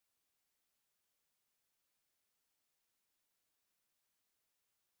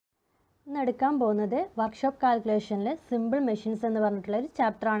ഇന്ന് എടുക്കാൻ പോകുന്നത് വർക്ക്ഷോപ്പ് കാൽക്കുലേഷനിൽ സിമ്പിൾ മെഷീൻസ് എന്ന് പറഞ്ഞിട്ടുള്ള ഒരു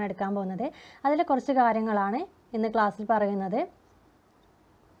ചാപ്റ്ററാണ് എടുക്കാൻ പോകുന്നത്. അതിലെ കുറച്ച് കാര്യങ്ങളാണ് ഇന്ന് ക്ലാസ്സിൽ പറയുന്നത്.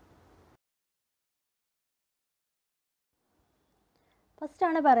 ഫസ്റ്റ്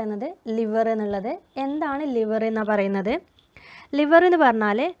ആണ് പറയുന്നത് ലിവർ എന്നുള്ളത്. എന്താണ് ലിവർ എന്ന് പറയുന്നത്? ലിവർ എന്ന്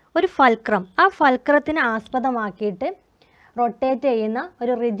പറഞ്ഞാൽ ഒരു ഫൽക്രം, ആ ഫൽക്രത്തിനെ ആസ്പദമാക്കിയിട്ട് റൊട്ടേറ്റ് ചെയ്യുന്ന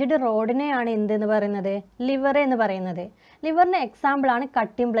ഒരു റിജിഡ് റോഡിനെയാണ് എന്തെന്ന് പറയുന്നത്? ലിവർ എന്ന് പറയുന്നത്. ലിവറിന് എക്സാമ്പിളാണ്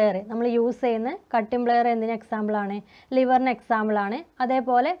കട്ടിംഗ് പ്ലെയർ. നമ്മൾ യൂസ് ചെയ്യുന്ന കട്ടിംഗ് പ്ലെയർ എന്തിന് എക്സാമ്പിളാണ്? ലിവറിന് എക്സാമ്പിളാണ്.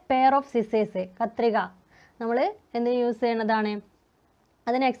 അതേപോലെ പെയർ ഓഫ് സിസേഴ്സ്, കത്രിക നമ്മൾ എന്തിന് യൂസ് ചെയ്യുന്നതാണ്?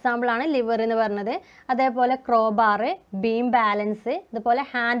 അതിന് എക്സാമ്പിളാണ് ലിവർ എന്ന് പറഞ്ഞത്. അതേപോലെ ക്രോബാർ, ബീം ബാലൻസ്, ഇതുപോലെ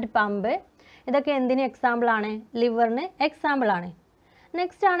ഹാൻഡ് പമ്പ്, ഇതൊക്കെ എന്തിന് എക്സാമ്പിളാണ്? ലിവറിന് എക്സാമ്പിളാണ്.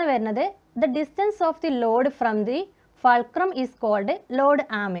 നെക്സ്റ്റ് ആണ് വരുന്നത് the distance of the load from the fulcrum is called load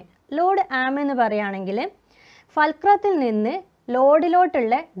am. Load ആം എന്ന് പറയുകയാണെങ്കിൽ ഫൾക്രത്തിൽ നിന്ന്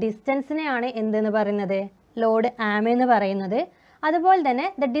ലോഡിലോട്ടുള്ള ഡിസ്റ്റൻസിനെയാണ് എന്തെന്ന് പറയുന്നത്? ലോഡ് ആം എന്ന് പറയുന്നത്. അതുപോലെ തന്നെ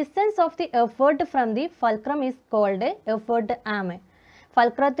the distance of the effort from the fulcrum is called effort ആം.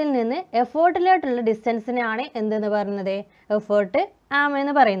 ഫൾക്രത്തിൽ നിന്ന് എഫേർട്ടിലോട്ടുള്ള ഡിസ്റ്റൻസിനെയാണ് എന്തെന്ന് പറയുന്നത്? എഫേർട്ട് ആം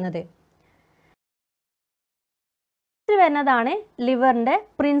എന്ന് പറയുന്നത്. വരുന്നതാണ് ലിവറിൻ്റെ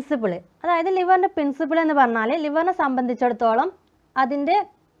പ്രിൻസിപ്പിൾ. അതായത് ലിവറിൻ്റെ പ്രിൻസിപ്പിൾ എന്ന് പറഞ്ഞാൽ ലിവറിനെ സംബന്ധിച്ചിടത്തോളം അതിൻ്റെ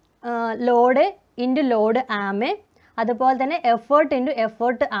ലോഡ് ഇൻറ്റു ലോഡ് ആം, അതുപോലെ തന്നെ എഫേർട്ട് ഇൻറ്റു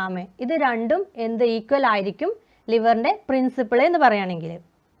എഫേർട്ട് ആം, ഇത് രണ്ടും എന്ത് ഈക്വൽ ആയിരിക്കും ലിവറിൻ്റെ പ്രിൻസിപ്പിൾ എന്ന് പറയുകയാണെങ്കിൽ.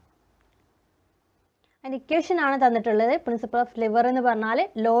 അതിൻ്റെ ഇക്വേഷൻ ആണ് തന്നിട്ടുള്ളത്. പ്രിൻസിപ്പിൾ ഓഫ് ലിവർ എന്ന് പറഞ്ഞാൽ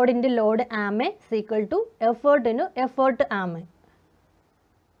load into load am is equal to effort into effort am.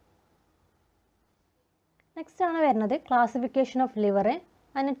 Next ആണ് വരുന്നത് ക്ലാസിഫിക്കേഷൻ ഓഫ് ലിവർ.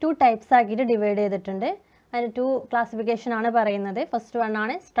 അതിന് 2 ടൈപ്സ് ആക്കിയിട്ട് ഡിവൈഡ് ചെയ്തിട്ടുണ്ട്. അതിന് 2 ക്ലാസിഫിക്കേഷൻ ആണ് പറയുന്നത്. ഫസ്റ്റ് വൺ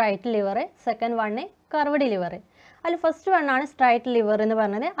ആണ് straight liver, second one curved liver. അതിൽ ഫസ്റ്റ് വൺ ആണ് സ്ട്രൈറ്റ് ലിവർ എന്ന്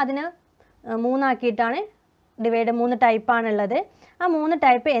പറഞ്ഞത്. അതിന് 3 ആക്കിയിട്ടാണ് ഡിവൈഡ്, 3 ടൈപ്പാണുള്ളത്. ആ 3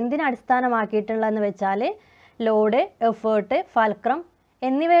 ടൈപ്പ് എന്തിനെ അടിസ്ഥാനമാക്കിയിട്ടുള്ളതെന്ന് വെച്ചാൽ ലോഡ്, എഫേർട്ട്, ഫൾക്രം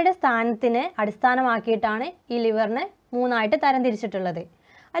എന്നിവയുടെ സ്ഥാനത്തിനെ അടിസ്ഥാനമാക്കിയിട്ടാണ് ഈ ലിവറിനെ 3 ആയിട്ട് തരംതിരിച്ചിട്ടുള്ളത്.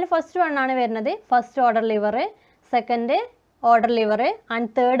 അതിൽ ഫസ്റ്റ് വൺ ആണ് വരുന്നത് first order lever, second order lever and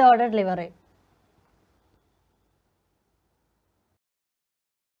third order lever.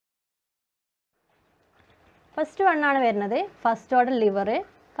 First one ആണ് വരുന്നത് first order lever.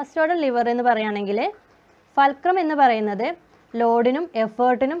 First order lever എന്ന് പറയുകയാണെങ്കിൽ ഫൾക്രം എന്ന് പറയുന്നത് ലോഡിനും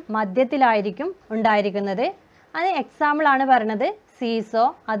എഫേർട്ടിനും മധ്യത്തിലായിരിക്കും ഉണ്ടായിരിക്കുന്നത്. അത് എക്സാമ്പിളാണ് പറയുന്നത് സീസോ,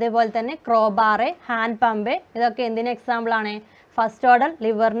 അതേപോലെ തന്നെ ക്രോബാർ, ഹാൻഡ് പമ്പ്, ഇതൊക്കെ എന്തിന് എക്സാമ്പിളാണ്? ഫസ്റ്റ് ഓർഡർ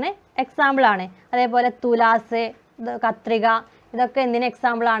ലിവറിന് എക്സാമ്പിളാണ്. അതേപോലെ തുലാസ്, കത്രിക, ഇതൊക്കെ എന്തിന്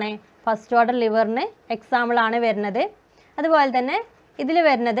എക്സാമ്പിളാണ്? ഫസ്റ്റ് ഓർഡർ ലിവറിന് എക്സാമ്പിളാണ് വരുന്നത്. അതുപോലെ തന്നെ ഇതിൽ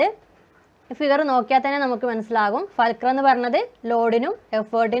വരുന്നത് ഫിഗർ നോക്കിയാൽ തന്നെ നമുക്ക് മനസ്സിലാകും. ഫൾക്രം എന്ന് പറഞ്ഞത് ലോഡിനും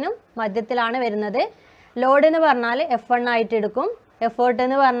എഫേർട്ടിനും മധ്യത്തിലാണ് വരുന്നത്. ലോഡ് എന്ന് പറഞ്ഞാൽ F1 ആയിട്ട് എടുക്കും, എഫേർട്ട്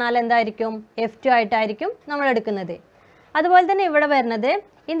എന്ന് പറഞ്ഞാൽ എന്തായിരിക്കും? F2 ആയിട്ടായിരിക്കും നമ്മൾ എടുക്കുന്നത്. അതുപോലെ തന്നെ ഇവിടെ വരുന്നത്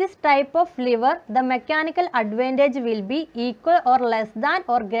in this type of liver the mechanical advantage will be equal or less than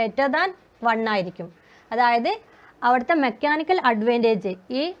or greater than 1 ആയിരിക്കും. അതായത് അവിടുത്തെ മെക്കാനിക്കൽ അഡ്വാൻറ്റേജ്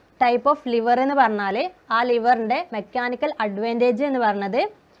ഈ ടൈപ്പ് ഓഫ് ലിവർ എന്ന് പറഞ്ഞാൽ ആ ലിവറിൻ്റെ മെക്കാനിക്കൽ അഡ്വാൻറ്റേജ് എന്ന് പറഞ്ഞത്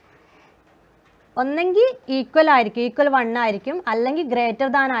ഒന്നെങ്കിൽ ഈക്വൽ ആയിരിക്കും, ഈക്വൽ 1 ആയിരിക്കും, അല്ലെങ്കിൽ ഗ്രേറ്റർ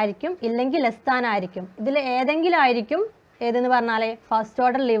ദാൻ ആയിരിക്കും, ഇല്ലെങ്കിൽ ലെസ് ദാൻ ആയിരിക്കും. ഇതിൽ ഏതെങ്കിലും ആയിരിക്കും ഏതെന്ന് പറഞ്ഞാൽ ഫസ്റ്റ്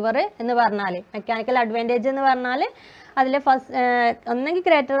ഓർഡർ ലിവർ എന്ന് പറഞ്ഞാൽ മെക്കാനിക്കൽ അഡ്വാൻറ്റേജ് എന്ന് പറഞ്ഞാൽ അതിൽ ഒന്നെങ്കിൽ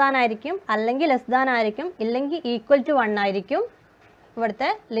ഗ്രേറ്റർ ദാൻ ആയിരിക്കും, അല്ലെങ്കിൽ ലെസ് ദാൻ ആയിരിക്കും, ഇല്ലെങ്കിൽ ഈക്വൽ ടു 1 ആയിരിക്കും ഇവിടുത്തെ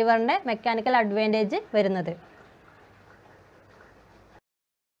ലിവറിൻ്റെ മെക്കാനിക്കൽ അഡ്വാൻറ്റേജ് വരുന്നത്.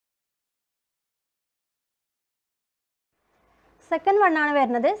 സെക്കൻഡ് വൺ ആണ്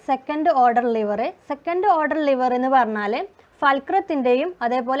വരുന്നത് second order lever. Second order lever എന്ന് പറഞ്ഞാൽ ഫൾക്രത്തിൻ്റെയും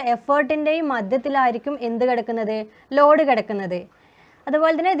അതേപോലെ എഫേർട്ടിൻ്റെയും മധ്യത്തിലായിരിക്കും എന്ത് കിടക്കുന്നത്? ലോഡ് കിടക്കുന്നത്.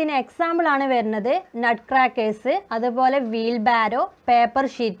 അതുപോലെ തന്നെ ഇതിന് എക്സാമ്പിളാണ് വരുന്നത് നട്ട് ക്രാക്കേഴ്സ്, അതുപോലെ വീൽ ബാരോ, പേപ്പർ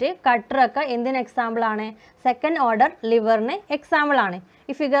ഷീറ്റ്, കട്ടറൊക്കെ എന്തിന് എക്സാമ്പിളാണ്? സെക്കൻഡ് ഓർഡർ ലിവറിന് എക്സാമ്പിളാണ്.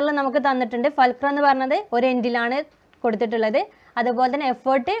 ഈ ഫിഗറിൽ നമുക്ക് തന്നിട്ടുണ്ട് ഫൾക്രം എന്ന് പറഞ്ഞത് ഒരു എൻഡിലാണ് കൊടുത്തിട്ടുള്ളത്, അതുപോലെ തന്നെ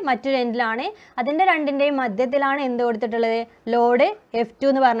എഫേർട്ട് മറ്റൊരു എൻഡിലാണ്. അതിൻ്റെ രണ്ടിൻ്റെയും മധ്യത്തിലാണ് എന്ത് കൊടുത്തിട്ടുള്ളത്? ലോഡ് F2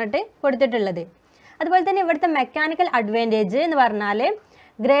 എന്ന് പറഞ്ഞിട്ട് കൊടുത്തിട്ടുള്ളത്. അതുപോലെ തന്നെ ഇവിടുത്തെ മെക്കാനിക്കൽ അഡ്വാൻറ്റേജ് എന്ന് പറഞ്ഞാൽ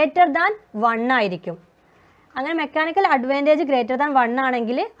ഗ്രേറ്റർ ദാൻ 1 ആയിരിക്കും. അങ്ങനെ മെക്കാനിക്കൽ അഡ്വാൻറ്റേജ് ഗ്രേറ്റർ ദാൻ 1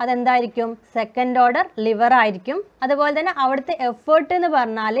 ആണെങ്കിൽ അതെന്തായിരിക്കും? സെക്കൻഡ് ഓർഡർ ലിവർ ആയിരിക്കും. അതുപോലെ തന്നെ അവിടുത്തെ എഫേർട്ട് എന്ന്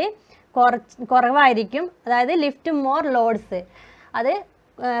പറഞ്ഞാൽ കുറവായിരിക്കും. അതായത് ലിഫ്റ്റ് മോർ ലോഡ്സ്, അത്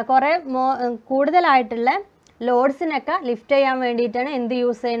കുറേ കൂടുതലായിട്ടുള്ള ലോഡ്സിനൊക്കെ ലിഫ്റ്റ് ചെയ്യാൻ വേണ്ടിയിട്ടാണ് എന്ത്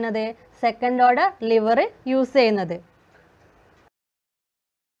യൂസ് ചെയ്യുന്നത്? സെക്കൻഡ് ഓർഡർ ലിവർ യൂസ് ചെയ്യുന്നത്.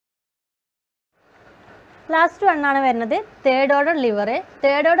 ലാസ്റ്റ് വണ്ണാണ് വരുന്നത് third order lever.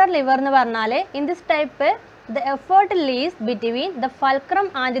 Third order lever എന്ന് പറഞ്ഞാൽ in this type the effort lease between the fulcrum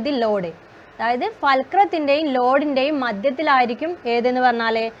and the load. അതായത് ഫൾക്രത്തിൻ്റെയും ലോഡിൻ്റെയും മധ്യത്തിലായിരിക്കും ഏതെന്ന്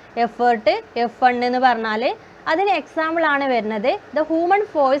പറഞ്ഞാൽ എഫേർട്ട് F1 എന്ന് പറഞ്ഞാൽ. അതിന് എക്സാമ്പിൾ ആണ് വരുന്നത് ദ ഹ്യൂമൻ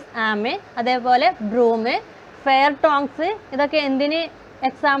ഫോഴ്സ് ആം, അതേപോലെ ബ്രൂം, ഫെയർ ടോങ്സ്. ഇതൊക്കെ എന്തിന്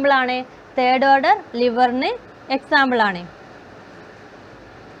എക്സാമ്പിൾ ആണ്? തേർഡ് ഓർഡർ ലിവറിന് എക്സാമ്പിൾ ആണ്.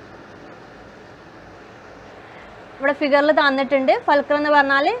 ഇവിടെ ഫിഗറിൽ തന്നിട്ടുണ്ട്. ഫൾക്രം എന്ന്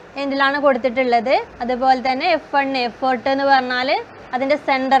പറഞ്ഞാൽ എന്തിലാണ് കൊടുത്തിട്ടുള്ളത്. അതുപോലെ തന്നെ F1 എഫേർട്ട് എന്ന് പറഞ്ഞാൽ അതിൻ്റെ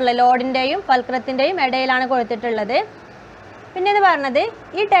സെൻറ്ററിൽ ലോഡിൻ്റെയും ഫൾക്രത്തിൻ്റെയും ഇടയിലാണ് കൊടുത്തിട്ടുള്ളത്. പിന്നെ എന്ന് പറഞ്ഞത്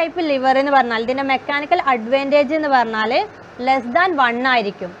ഈ ടൈപ്പ് ലിവർ എന്ന് പറഞ്ഞാൽ ഇതിൻ്റെ മെക്കാനിക്കൽ അഡ്വാൻറ്റേജ് എന്ന് പറഞ്ഞാൽ ലെസ് ദാൻ 1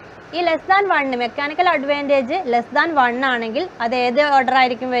 ആയിരിക്കും. ഈ less than 1 mechanical advantage less than 1 ആണെങ്കിൽ അത് ഏത് ഓർഡർ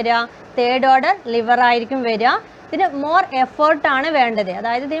ആയിരിക്കും വരിക? തേർഡ് ഓർഡർ ലിവർ ആയിരിക്കും വരിക. ഇതിന് മോർ എഫേർട്ടാണ് വേണ്ടത്.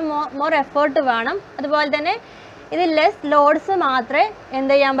 അതായത് ഇതിന് മോർ എഫേർട്ട് വേണം. അതുപോലെ തന്നെ ഇത് ലെസ് ലോഡ്സ് മാത്രമേ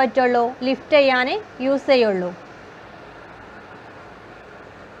എന്ത് ചെയ്യാൻ പറ്റുള്ളൂ? ലിഫ്റ്റ് ചെയ്യാൻ യൂസ് ചെയ്യുള്ളൂ.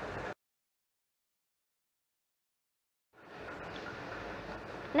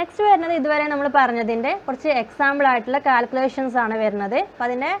 നെക്സ്റ്റ് വരുന്നത് ഇതുവരെ നമ്മൾ പറഞ്ഞതിൻ്റെ കുറച്ച് എക്സാമ്പിൾ ആയിട്ടുള്ള കാൽക്കുലേഷൻസ് ആണ് വരുന്നത്. അപ്പോൾ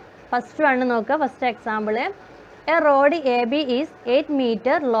അതിൻ്റെ ഫസ്റ്റ് വൺ നോക്കുക. First example, A road AB is 8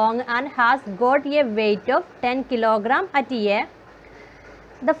 meter long and has got A weight of 10 kilogram at A.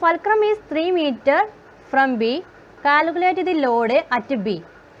 The fulcrum is 3 meter from B. Calculate the load at B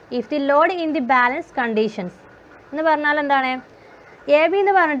if the load in the balance conditions. എന്ന് പറഞ്ഞാൽ എന്താണ്? AB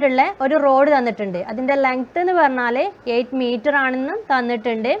എന്ന് പറഞ്ഞിട്ടുള്ള ഒരു road തന്നിട്ടുണ്ട്. അതിൻ്റെ length എന്ന് പറഞ്ഞാൽ 8 meter ആണെന്നും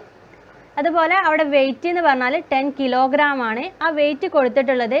തന്നിട്ടുണ്ട്. അതുപോലെ അവിടെ വെയിറ്റ് എന്ന് പറഞ്ഞാൽ 10 kilogram ആണ്. ആ വെയിറ്റ്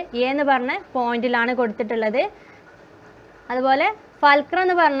കൊടുത്തിട്ടുള്ളത് A എന്ന് പറഞ്ഞ പോയിന്റിലാണ് കൊടുത്തിട്ടുള്ളത്. അതുപോലെ ഫൾക്രം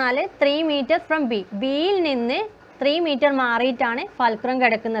എന്ന് പറഞ്ഞാൽ 3 meter ഫ്രം B. ബിയിൽ നിന്ന് 3 meter മാറിയിട്ടാണ് ഫൾക്രം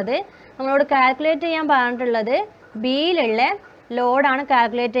കിടക്കുന്നത്. നമ്മളോട് കാൽക്കുലേറ്റ് ചെയ്യാൻ പറഞ്ഞിട്ടുള്ളത് ബിയിലുള്ള ലോഡാണ്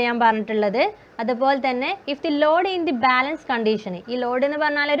കാൽക്കുലേറ്റ് ചെയ്യാൻ പറഞ്ഞിട്ടുള്ളത്. അതുപോലെ തന്നെ if the load in the balance condition, ഈ ലോഡ് എന്ന്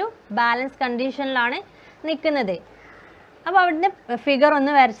പറഞ്ഞാൽ ഒരു ബാലൻസ് കണ്ടീഷനിലാണ് നിൽക്കുന്നത്. അപ്പോൾ അവിടുന്ന് ഫിഗർ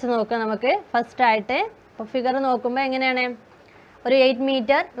ഒന്ന് വരച്ച് നോക്കാം നമുക്ക് ഫസ്റ്റായിട്ട്. അപ്പോൾ ഫിഗർ നോക്കുമ്പോൾ എങ്ങനെയാണ്? ഒരു 8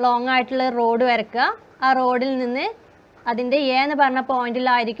 meter ലോങ് ആയിട്ടുള്ള റോഡ് വരയ്ക്കുക. ആ റോഡിൽ നിന്ന് അതിൻ്റെ A എന്ന് പറഞ്ഞ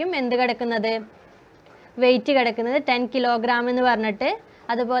പോയിന്റിലായിരിക്കും എന്ത് കിടക്കുന്നത്? വെയിറ്റ് കിടക്കുന്നത് 10 kilogram എന്ന് പറഞ്ഞിട്ട്.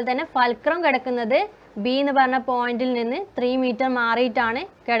 അതുപോലെ തന്നെ ഫൾക്രം കിടക്കുന്നത് B എന്ന് പറഞ്ഞ പോയിന്റിൽ നിന്ന് 3 meter മാറിയിട്ടാണ്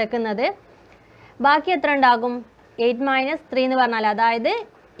കിടക്കുന്നത്. ബാക്കി എത്ര ഉണ്ടാകും? 8 - 3 എന്ന് പറഞ്ഞാൽ, അതായത്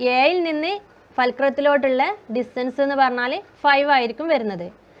Aയിൽ നിന്ന് ഫൾക്രത്തിലോട്ടുള്ള ഡിസ്റ്റൻസ് എന്ന് പറഞ്ഞാൽ 5 ആയിരിക്കും വരുന്നത്.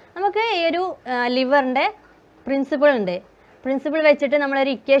 നമുക്ക് ഈ ഒരു ലിവറിൻ്റെ പ്രിൻസിപ്പിൾ ഉണ്ട്. പ്രിൻസിപ്പിൾ വെച്ചിട്ട്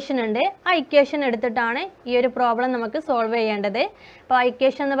നമ്മളൊരു ഇക്വേഷൻ ഉണ്ട്. ആ ഇക്വേഷൻ എടുത്തിട്ടാണ് ഈ ഒരു പ്രോബ്ലം നമുക്ക് സോൾവ് ചെയ്യേണ്ടത്. അപ്പോൾ ആ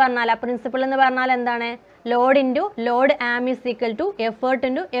ഇക്വേഷൻ എന്ന് പറഞ്ഞാൽ, ആ പ്രിൻസിപ്പിൾ എന്ന് പറഞ്ഞാൽ എന്താണ്? Load into load am is equal to effort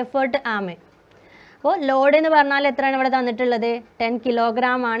into effort ആം. അപ്പോൾ ലോഡ് എന്ന് പറഞ്ഞാൽ എത്രയാണ് ഇവിടെ തന്നിട്ടുള്ളത്? 10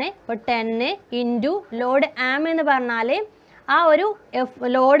 kilogram ആണ്. അപ്പോൾ 10 ഇൻറ്റു ലോഡ് ആം എന്ന് പറഞ്ഞാൽ ആ ഒരു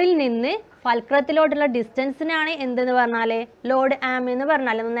ലോഡിൽ നിന്ന് ഫൾക്രത്തിലോട്ടുള്ള ഡിസ്റ്റൻസിനാണ് എന്തെന്ന് പറഞ്ഞാൽ ലോഡ് ആം എന്ന്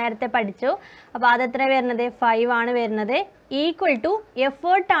പറഞ്ഞാൽ നമ്മൾ നേരത്തെ പഠിച്ചു. അപ്പോൾ അതെത്ര വരുന്നത്? 5 ആണ് വരുന്നത്. ഈക്വൽ ടു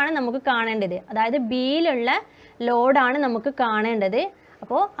എഫേർട്ടാണ് നമുക്ക് കാണേണ്ടത്. അതായത് ബിയിലുള്ള ലോഡാണ് നമുക്ക് കാണേണ്ടത്.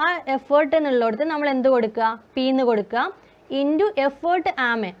 അപ്പോൾ ആ എഫേർട്ട് എന്നുള്ളിടത്ത് നമ്മൾ എന്ത് കൊടുക്കുക? P എന്ന് കൊടുക്കുക. ഇൻറ്റു എഫേർട്ട്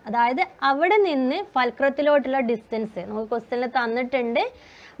ആം, അതായത് അവിടെ നിന്ന് ഫൾക്രത്തിലോട്ടുള്ള ഡിസ്റ്റൻസ് നമുക്ക് ക്വസ്റ്റ്യനിൽ തന്നിട്ടുണ്ട്.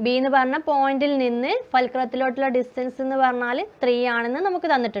 B എന്ന് പറഞ്ഞ പോയിന്റിൽ നിന്ന് ഫൾക്രത്തിലോട്ടുള്ള ഡിസ്റ്റൻസ് എന്ന് പറഞ്ഞാൽ 3 ആണെന്ന് നമുക്ക്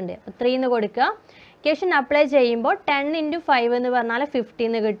തന്നിട്ടുണ്ട്. അപ്പോൾ 3 എന്ന് കൊടുക്കുക. ഇക്വേഷൻ അപ്ലൈ ചെയ്യുമ്പോൾ 10 × 5 എന്ന് പറഞ്ഞാൽ 50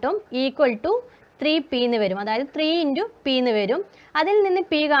 എന്ന് കിട്ടും. ഈക്വൽ ടു 3P എന്ന് വരും. അതായത് 3 × P എന്ന് വരും. അതിൽ നിന്ന്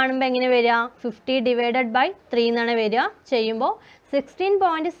P കാണുമ്പോൾ എങ്ങനെ വരിക? 50 / 3 എന്നാണ് വരിക. ചെയ്യുമ്പോൾ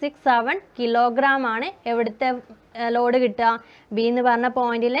 16.67 kilogram ആണ് എവിടുത്തെ ലോഡ് കിട്ടുക? B എന്ന് പറഞ്ഞ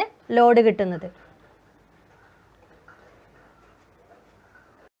പോയിന്റിൽ ലോഡ് കിട്ടുന്നത്.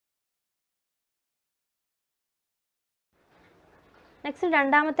 നെക്സ്റ്റ്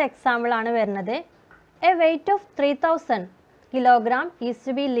രണ്ടാമത്തെ എക്സാമ്പിൾ ആണ് വരുന്നത്. A weight of 3000 kilogram is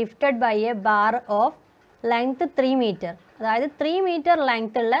to B lifted by A bar of length 3 meter. അതായത് 3 meter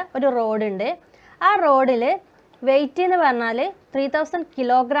ലെങ്ത് ഉള്ള ഒരു റോഡ് ഉണ്ട്. ആ റോഡിൽ വെയ്റ്റ് എന്ന് പറഞ്ഞാൽ 3000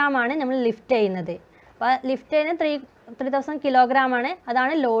 kilogram ആണ് നമ്മൾ ലിഫ്റ്റ് ചെയ്യുന്നത്. അപ്പോൾ ലിഫ്റ്റ് ചെയ്യുന്ന 3000 kilogram ആണ്.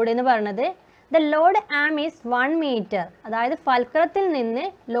 അതാണ് ലോഡ് എന്ന് പറയുന്നത്. The load am is 1 meter. അതായത് ഫൾക്രത്തിൽ നിന്ന്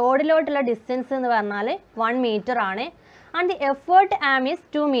ലോഡിലോട്ടുള്ള ഡിസ്റ്റൻസ് എന്ന് പറഞ്ഞാൽ 1 meter ആണ്. And the effort am is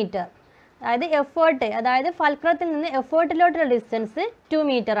 2 meter. അതായത് എഫേർട്ട്, അതായത് ഫൾക്രത്തിൽ നിന്ന് എഫേർട്ടിലോട്ടുള്ള ഡിസ്റ്റൻസ് 2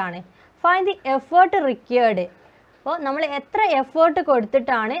 meter ആണ്. Find the effort required. അപ്പോൾ നമ്മൾ എത്ര എഫേർട്ട്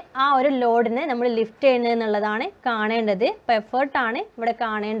കൊടുത്തിട്ടാണ് ആ ഒരു ലോഡിനെ നമ്മൾ ലിഫ്റ്റ് ചെയ്യുന്നത് എന്നുള്ളതാണ് കാണേണ്ടത്. അപ്പോൾ എഫേർട്ടാണ് ഇവിടെ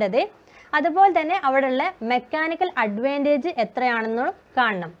കാണേണ്ടത്. അതുപോലെ തന്നെ അവിടെയുള്ള മെക്കാനിക്കൽ അഡ്വാൻറ്റേജ് എത്രയാണെന്ന്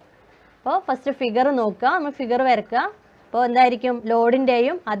കാണണം. അപ്പോൾ ഫസ്റ്റ് ഫിഗർ നോക്കുക, നമ്മൾ ഫിഗർ വരക്കുക. അപ്പോൾ എന്തായിരിക്കും,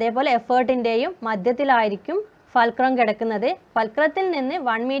 ലോഡിൻ്റെയും അതേപോലെ എഫേർട്ടിൻ്റെയും മധ്യത്തിലായിരിക്കും ഫൾക്രം കിടക്കുന്നത്. ഫൾക്രത്തിൽ നിന്ന്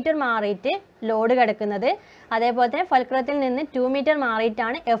 1 മീറ്റർ മാറിയിട്ട് ലോഡ് കിടക്കുന്നത്, അതേപോലെ തന്നെ ഫൾക്രത്തിൽ നിന്ന് 2 മീറ്റർ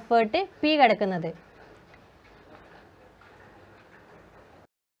മാറിയിട്ടാണ് എഫേർട്ട് പി കിടക്കുന്നത്.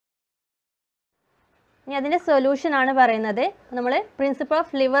 ഇനി അതിൻ്റെ സൊല്യൂഷനാണ് പറയുന്നത്. നമ്മൾ പ്രിൻസിപ്പിൾ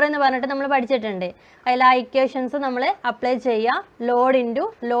ഓഫ് ലിവർ എന്ന് പറഞ്ഞിട്ട് നമ്മൾ പഠിച്ചിട്ടുണ്ട്. അതിൽ ആ ഇക്വേഷൻസ് നമ്മൾ അപ്ലൈ ചെയ്യുക. Load into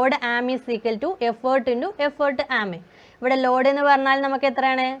load am is equal to effort into effort ആം. ഇവിടെ ലോഡ് എന്ന് പറഞ്ഞാൽ നമുക്ക്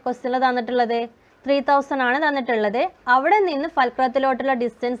എത്രയാണ് ക്വസ്റ്റ്യനിൽ തന്നിട്ടുള്ളത്? 3000 ആണ് തന്നിട്ടുള്ളത്. അവിടെ നിന്ന് ഫൾക്രത്തിലോട്ടുള്ള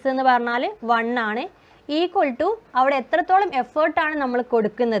ഡിസ്റ്റൻസ് എന്ന് പറഞ്ഞാൽ 1 ആണ്. ഈക്വൽ ടു അവിടെ എത്രത്തോളം എഫേർട്ടാണ് നമ്മൾ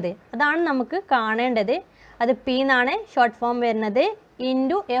കൊടുക്കുന്നത് അതാണ് നമുക്ക് കാണേണ്ടത്. അത് പി എന്നാണ് ഷോർട്ട് ഫോം വരുന്നത്.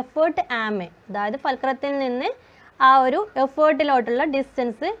 ഇൻറ്റു എഫേർട്ട് ആം, അതായത് ഫൾക്രത്തിൽ നിന്ന് ആ ഒരു എഫേർട്ടിലോട്ടുള്ള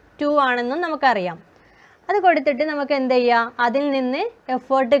ഡിസ്റ്റൻസ് 2 ആണെന്നും നമുക്കറിയാം. അത് കൊടുത്തിട്ട് നമുക്ക് എന്ത് ചെയ്യാം, അതിൽ നിന്ന്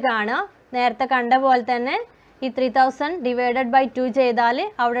എഫേർട്ട് കാണുക. നേരത്തെ കണ്ട പോലെ തന്നെ ഈ 3000 ഡിവൈഡഡ് ബൈ 2 ചെയ്താൽ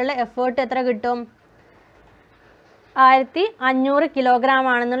അവിടെയുള്ള എഫേർട്ട് എത്ര കിട്ടും? 1500 കിലോഗ്രാം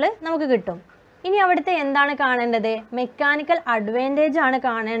ആണെന്നുള്ളത് നമുക്ക് കിട്ടും. ഇനി അവിടുത്തെ എന്താണ് കാണേണ്ടത്? മെക്കാനിക്കൽ അഡ്വാൻറ്റേജ് ആണ്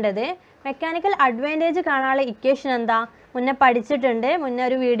കാണേണ്ടത്. മെക്കാനിക്കൽ അഡ്വാൻറ്റേജ് കാണാനുള്ള ഇക്വേഷൻ എന്താ? മുന്നേ പഠിച്ചിട്ടുണ്ട്, മുന്നേ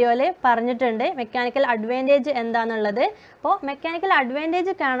ഒരു വീഡിയോയിൽ പറഞ്ഞിട്ടുണ്ട് മെക്കാനിക്കൽ അഡ്വാൻറ്റേജ് എന്താണെന്നുള്ളത്. അപ്പോൾ മെക്കാനിക്കൽ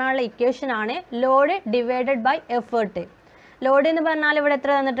അഡ്വാൻറ്റേജ് കാണാനുള്ള ഇക്വേഷനാണ് load divided by effort. Load എന്ന് പറഞ്ഞാൽ ഇവിടെ എത്ര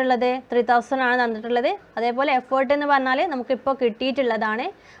തന്നിട്ടുള്ളത്? 3000 ആണ് തന്നിട്ടുള്ളത്. അതേപോലെ എഫേർട്ട് എന്ന് പറഞ്ഞാൽ നമുക്കിപ്പോൾ കിട്ടിയിട്ടുള്ളതാണ്.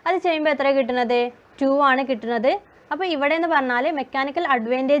 അത് ചെയ്യുമ്പോൾ എത്ര കിട്ടുന്നത്? 2 ആണ് കിട്ടുന്നത്. അപ്പോൾ ഇവിടെ എന്ന് പറഞ്ഞാൽ മെക്കാനിക്കൽ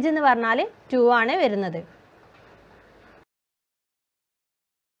അഡ്വാൻറ്റേജ് എന്ന് പറഞ്ഞാൽ 2 ആണ് വരുന്നത്.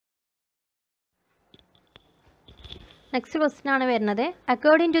 നെക്സ്റ്റ് ക്വസ്റ്റ്യൻ ആണ് വരുന്നത്.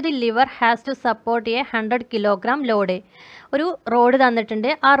 According to the liver has to support A 100 kilogram load. ഒരു റോഡ് തന്നിട്ടുണ്ട്.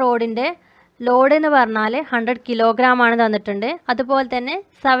 ആ റോഡിൻ്റെ ലോഡ് എന്ന് പറഞ്ഞാൽ 100 കിലോഗ്രാം ആണ് തന്നിട്ടുണ്ട്. അതുപോലെ തന്നെ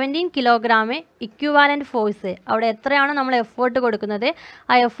 17 കിലോഗ്രാം ഇക്വിവാലൻറ്റ് ഫോഴ്സ്, അവിടെ എത്രയാണ് നമ്മൾ എഫേർട്ട് കൊടുക്കുന്നത്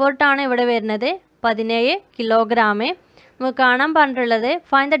ആ എഫേർട്ടാണ് ഇവിടെ വരുന്നത് 17 കിലോഗ്രാം. നമുക്ക് കാണാൻ പറഞ്ഞിട്ടുള്ളത്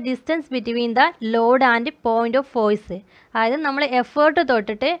find the distance between the load and point of force. അതായത് നമ്മൾ എഫേർട്ട്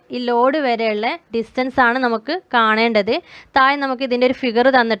തൊട്ടിട്ട് ഈ ലോഡ് വരെയുള്ള ഡിസ്റ്റൻസ് ആണ് നമുക്ക് കാണേണ്ടത്. താഴെ നമുക്ക് ഇതിൻ്റെ ഒരു ഫിഗർ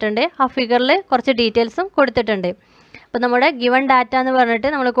തന്നിട്ടുണ്ട്. ആ ഫിഗറിൽ കുറച്ച് ഡീറ്റെയിൽസും കൊടുത്തിട്ടുണ്ട്. അപ്പോൾ നമ്മുടെ ഗിവൺ ഡാറ്റ എന്ന് പറഞ്ഞിട്ട്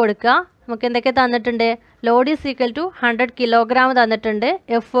നമ്മൾ കൊടുക്കുക. നമുക്ക് എന്തൊക്കെ തന്നിട്ടുണ്ട്? Lord is equal to 100 kilogram തന്നിട്ടുണ്ട്.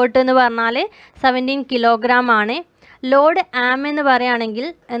 എഫേർട്ട് എന്ന് പറഞ്ഞാൽ 17 കിലോഗ്രാം ആണ്. ലോഡ് ആം എന്ന് പറയുകയാണെങ്കിൽ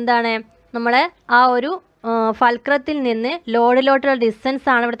എന്താണ്, നമ്മളെ ആ ഒരു ഫൾക്രത്തിൽ നിന്ന് ലോഡിലോട്ടുള്ള ഡിസ്റ്റൻസ്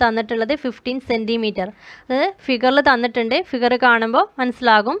ആണ് ഇവിടെ തന്നിട്ടുള്ളത് 15 സെൻറ്റിമീറ്റർ. അത് ഫിഗറിൽ തന്നിട്ടുണ്ട്. ഫിഗർ കാണുമ്പോൾ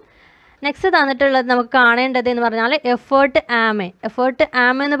മനസ്സിലാകും. നെക്സ്റ്റ് തന്നിട്ടുള്ളത് നമുക്ക് കാണേണ്ടത് എന്ന് പറഞ്ഞാൽ എഫേർട്ട് ആം. എഫേർട്ട്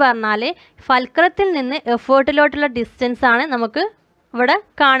ആം എന്ന് പറഞ്ഞാൽ ഫൾക്രത്തിൽ നിന്ന് എഫേർട്ടിലോട്ടുള്ള ഡിസ്റ്റൻസ് ആണ് നമുക്ക് ഇവിടെ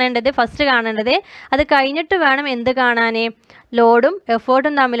കാണേണ്ടത്, ഫസ്റ്റ് കാണേണ്ടത്. അത് കഴിഞ്ഞിട്ട് വേണം എന്ത് കാണാൻ? ലോഡും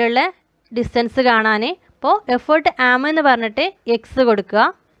എഫേർട്ടും തമ്മിലുള്ള ഡിസ്റ്റൻസ് കാണാൻ. അപ്പോൾ എഫേർട്ട് ആം എന്ന് പറഞ്ഞിട്ട് എക്സ് കൊടുക്കുക.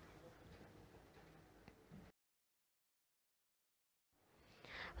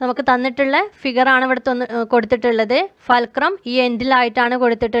 നമുക്ക് തന്നിട്ടുള്ള ഫിഗറാണ് ഇവിടെ കൊടുത്തിട്ടുള്ളത്. ഫൾക്രം ഈ എൻഡിലായിട്ടാണ്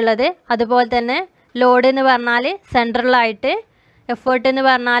കൊടുത്തിട്ടുള്ളത്. അതുപോലെ തന്നെ ലോഡ് എന്ന് പറഞ്ഞാൽ സെൻട്രലായിട്ട്, എഫേർട്ട് എന്ന്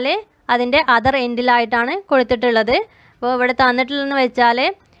പറഞ്ഞാൽ അതിൻ്റെ അതർ എൻഡിലായിട്ടാണ് കൊടുത്തിട്ടുള്ളത്. അപ്പോൾ ഇവിടെ തന്നിട്ടുള്ളതെന്ന് വെച്ചാൽ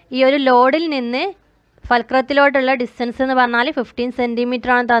ഈ ഒരു ലോഡിൽ നിന്ന് ഫൾക്രത്തിലോട്ടുള്ള ഡിസ്റ്റൻസ് എന്ന് പറഞ്ഞാൽ 15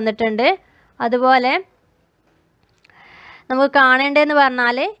 സെൻറ്റിമീറ്റർ ആണ് തന്നിട്ടുണ്ട്. അതുപോലെ നമുക്ക് കാണേണ്ടതെന്ന്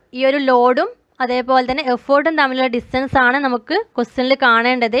പറഞ്ഞാൽ ഈ ഒരു ലോഡും അതേപോലെ തന്നെ എഫേർട്ടും തമ്മിലുള്ള ഡിസ്റ്റൻസ് ആണ് നമുക്ക് ക്വസ്റ്റ്യനിൽ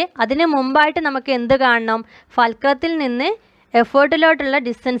കാണേണ്ടത്. അതിന് മുമ്പായിട്ട് നമുക്ക് എന്ത് കാണണം? ഫൾക്രത്തിൽ നിന്ന് എഫേർട്ടിലോട്ടുള്ള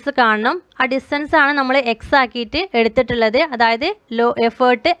ഡിസ്റ്റൻസ് കാണണം. ആ ഡിസ്റ്റൻസ് ആണ് നമ്മൾ എക്സ് ആക്കിയിട്ട് എടുത്തിട്ടുള്ളത്. അതായത്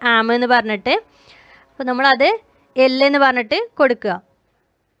എഫേർട്ട് ആം എന്ന് പറഞ്ഞിട്ട്. അപ്പോൾ നമ്മളത് എൽ എന്ന് പറഞ്ഞിട്ട് കൊടുക്കുക.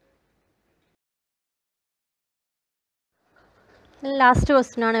 ലാസ്റ്റ്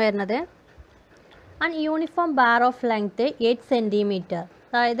ക്വസ്റ്റ്യൻ ആണ് വരുന്നത്. An uniform bar of length 8 centimetre.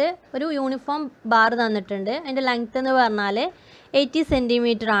 അതായത് ഒരു യൂണിഫോം ബാർ തന്നിട്ടുണ്ട്. അതിൻ്റെ ലെങ്ത്ത് എന്ന് പറഞ്ഞാൽ 80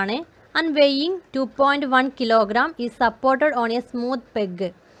 സെൻറ്റിമീറ്റർ ആണ്. And weighing 2.1 kilogram is supported on A smooth peg.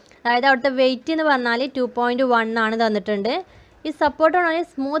 അതായത് അവിടുത്തെ വെയിറ്റ് എന്ന് പറഞ്ഞാൽ 2.1 ആണ് തന്നിട്ടുണ്ട്. ഈ supported on A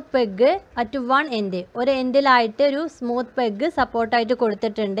smooth peg at 1 end, ഒരു എൻഡിലായിട്ട് ഒരു സ്മൂത്ത് പെഗ് സപ്പോർട്ടായിട്ട്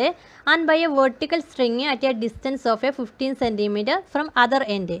കൊടുത്തിട്ടുണ്ട്. And by A vertical string at A distance of A 15 centimetre from other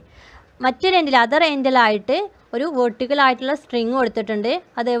end. മറ്റൊരു എൻഡിൽ, അതർ എൻഡിലായിട്ട് ഒരു വെർട്ടിക്കലായിട്ടുള്ള സ്ട്രിങ് കൊടുത്തിട്ടുണ്ട്.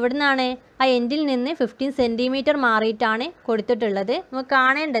 അത് എവിടെ നിന്നാണ്? ആ എൻഡിൽ നിന്ന് 15 സെൻറ്റിമീറ്റർ മാറിയിട്ടാണ് കൊടുത്തിട്ടുള്ളത്. നമുക്ക്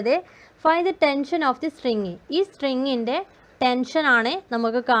കാണേണ്ടത് find the tension of the string. ഈ സ്ട്രിങ്ങിൻ്റെ ടെൻഷനാണ്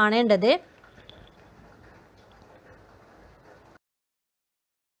നമുക്ക് കാണേണ്ടത്.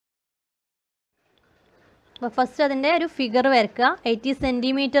 അപ്പോൾ ഫസ്റ്റ് അതിൻ്റെ ഒരു ഫിഗർ വരയ്ക്കുക. 80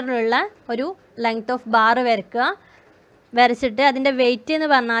 സെൻറ്റിമീറ്ററിലുള്ള ഒരു ലെങ്ത് ഓഫ് ബാർ വരയ്ക്കുക. വരച്ചിട്ട് അതിൻ്റെ വെയിറ്റ് എന്ന്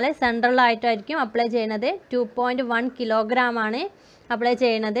പറഞ്ഞാൽ സെൻട്രലായിട്ടായിരിക്കും അപ്ലൈ ചെയ്യുന്നത്. 2.1 കിലോഗ്രാം ആണ് അപ്ലൈ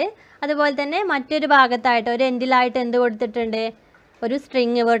ചെയ്യുന്നത്. അതുപോലെ തന്നെ മറ്റൊരു ഭാഗത്തായിട്ട് ഒരു എൻഡിലായിട്ട് എന്ത് കൊടുത്തിട്ടുണ്ട്, ഒരു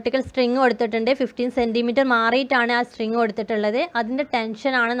സ്ട്രിങ്, വെർട്ടിക്കൽ സ്ട്രിങ് കൊടുത്തിട്ടുണ്ട്. 15 സെൻറ്റിമീറ്റർ മാറിയിട്ടാണ് ആ സ്ട്രിങ് കൊടുത്തിട്ടുള്ളത്. അതിൻ്റെ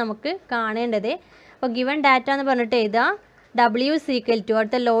ടെൻഷനാണ് നമുക്ക് കാണേണ്ടത്. അപ്പോൾ ഗിവൺ ഡാറ്റ എന്ന് പറഞ്ഞിട്ട് എഴുതുക. W =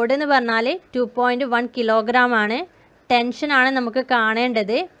 അടുത്ത ലോഡ് എന്ന് പറഞ്ഞാൽ 2.1 കിലോഗ്രാം ആണ്. ടെൻഷനാണ് നമുക്ക്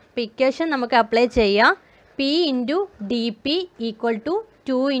കാണേണ്ടത്. അപ്പോൾ ഇക്വേഷൻ നമുക്ക് അപ്ലൈ ചെയ്യാം. P × dP =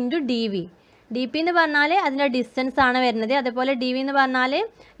 2 × dV. dP എന്ന് പറഞ്ഞാൽ അതിൻ്റെ ഡിസ്റ്റൻസ് ആണ് വരുന്നത്. അതുപോലെ dV എന്ന് പറഞ്ഞാൽ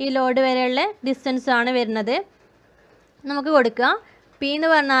ഈ ലോഡ് വരെയുള്ള ഡിസ്റ്റൻസ് ആണ് വരുന്നത്. നമുക്ക് കൊടുക്കുക. P എന്ന്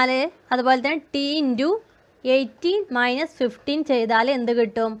പറഞ്ഞാൽ അതുപോലെ തന്നെ T × 18 - 15 ചെയ്താൽ എന്ത്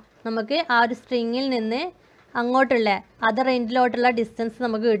കിട്ടും, നമുക്ക് ആ ഒരു സ്ട്രിങ്ങിൽ നിന്ന് അങ്ങോട്ടുള്ള അതർ എൻഡിലോട്ടുള്ള ഡിസ്റ്റൻസ്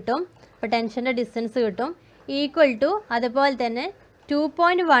നമുക്ക് കിട്ടും. അപ്പോൾ ടെൻഷൻ്റെ ഡിസ്റ്റൻസ് കിട്ടും. = അതുപോലെ തന്നെ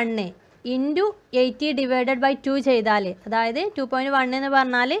 2.1 × 80/2 ചെയ്താൽ, അതായത് 2.1 എന്ന്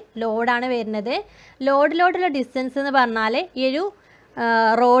പറഞ്ഞാൽ ലോഡാണ് വരുന്നത്. ലോഡിലോട്ടുള്ള ഡിസ്റ്റൻസ് എന്ന് പറഞ്ഞാൽ ഈ ഒരു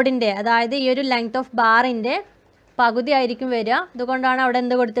റോഡിൻ്റെ, അതായത് ഈ ഒരു ലെങ്ത് ഓഫ് ബാറിൻ്റെ പകുതി ആയിരിക്കും വരിക. അതുകൊണ്ടാണ് അവിടെ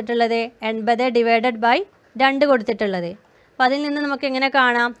എന്ത് കൊടുത്തിട്ടുള്ളത്, 80/2 കൊടുത്തിട്ടുള്ളത്. അപ്പോൾ അതിൽ നിന്ന് നമുക്ക് എങ്ങനെ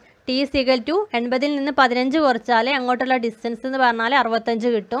കാണാം, T = 80-ൽ നിന്ന് 15 കുറച്ചാൽ അങ്ങോട്ടുള്ള ഡിസ്റ്റൻസ് എന്ന് പറഞ്ഞാൽ 65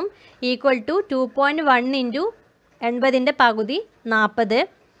 കിട്ടും. = 2.1 × 80ൻ്റെ പകുതി 40.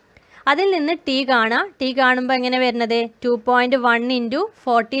 അതിൽ നിന്ന് T കാണാം. T കാണുമ്പോൾ എങ്ങനെ വരുന്നത്, 2.1 ×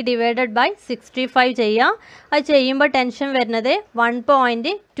 40/65 ചെയ്യാം. അത് ചെയ്യുമ്പോൾ ടെൻഷൻ വരുന്നത്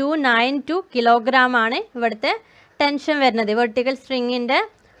 1.292 കിലോഗ്രാം ആണ് ഇവിടുത്തെ ടെൻഷൻ വരുന്നത്. വെർട്ടിക്കൽ സ്ട്രിങ്ങിൻ്റെ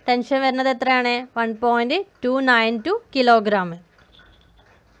ടെൻഷൻ വരുന്നത് എത്രയാണ്, 1.292 കിലോഗ്രാം.